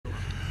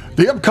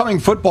The upcoming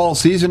football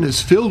season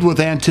is filled with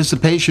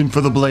anticipation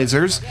for the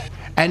Blazers,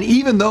 and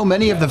even though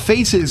many of the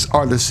faces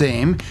are the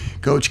same,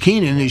 Coach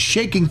Keenan is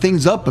shaking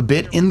things up a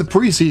bit in the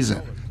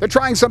preseason. They're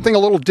trying something a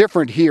little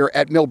different here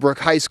at Millbrook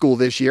High School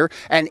this year,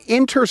 an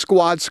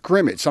inter-squad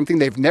scrimmage, something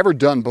they've never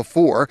done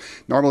before.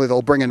 Normally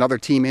they'll bring another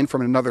team in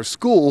from another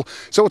school,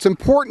 so it's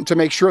important to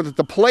make sure that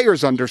the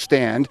players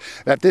understand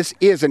that this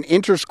is an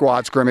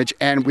inter-squad scrimmage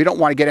and we don't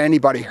want to get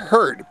anybody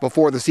hurt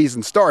before the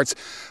season starts.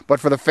 But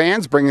for the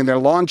fans bringing their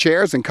lawn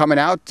chairs and coming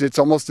out, it's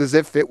almost as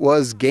if it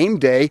was game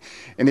day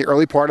in the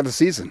early part of the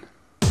season.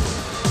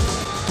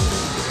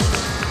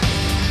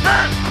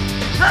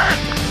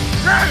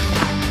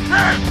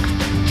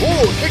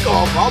 Ooh,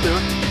 kickoff, I'll do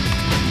it.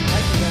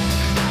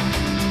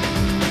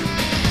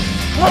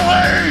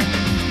 Louis!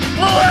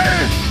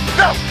 Louis!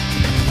 Go!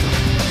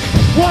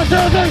 1, 2,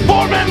 3,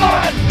 4-man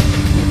line!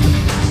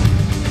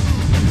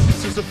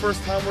 This is the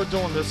first time we're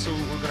doing this, so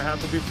we're going to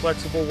have to be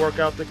flexible, work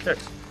out the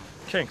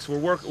kinks.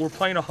 We're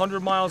playing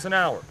 100 miles an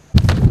hour.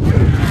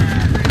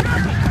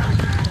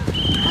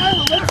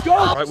 Let's go!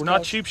 All right, we're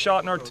not cheap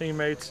shotting our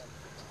teammates.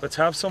 Let's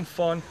have some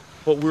fun,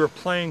 but we're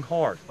playing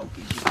hard.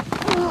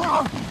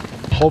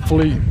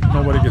 Hopefully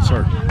nobody gets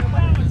hurt.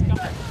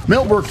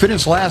 Millbrook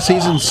finished last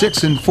season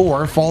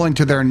 6-4, falling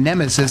to their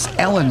nemesis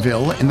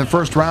Ellenville in the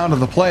first round of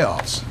the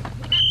playoffs.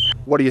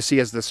 What do you see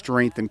as the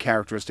strength and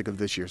characteristic of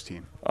this year's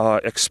team?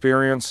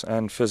 Experience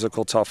and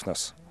physical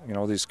toughness. You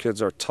know, these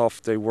kids are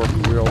tough. They work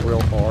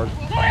real hard.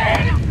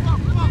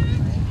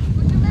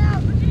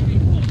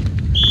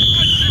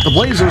 The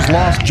Blazers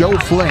lost Joe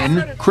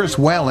Flynn, Chris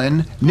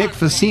Whalen, Nick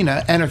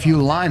Facina, and a few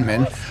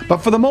linemen, but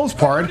for the most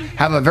part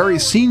have a very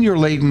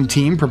senior-laden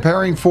team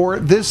preparing for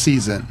this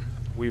season.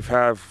 We've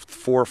had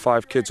 4 or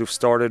 5 kids who've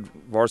started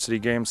varsity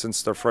games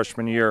since their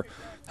freshman year,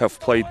 have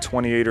played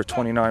 28 or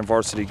 29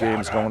 varsity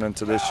games going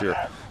into this year.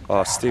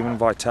 Stephen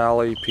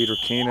Vitale, Peter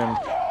Keenan,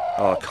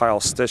 Kyle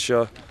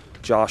Stisha,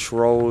 Josh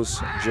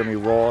Rose, Jimmy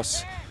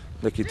Ross,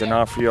 Nicky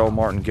D'Onofrio,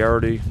 Martin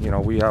Garrity. You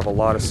know, we have a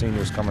lot of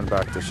seniors coming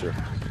back this year.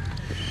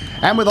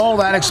 And with all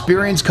that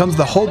experience comes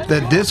the hope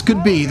that this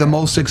could be the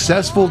most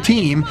successful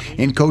team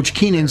in Coach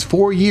Keenan's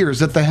 4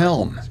 years at the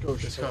helm.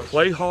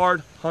 Play hard,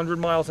 100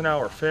 miles an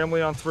hour.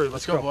 Family on 3.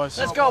 Let's go, boys.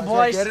 Let's go,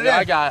 boys. Get it in.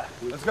 I got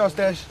it. Let's go,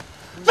 Stash.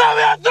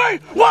 Family on 3!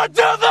 1,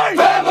 2, 3!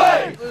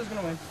 Family! Who's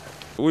gonna win?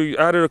 We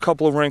added a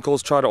couple of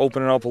wrinkles, try to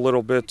open it up a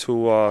little bit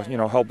to you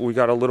know, help. We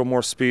got a little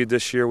more speed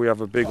this year. We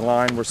have a big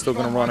line. We're still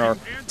going to run our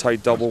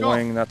tight double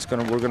wing. We're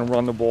going to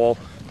run the ball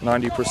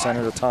 90%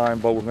 of the time,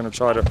 but we're going to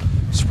try to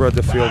spread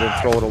the field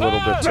and throw it a little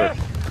bit too.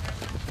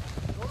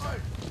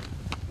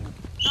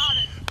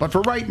 But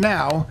for right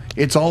now,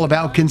 it's all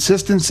about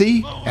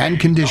consistency and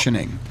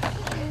conditioning.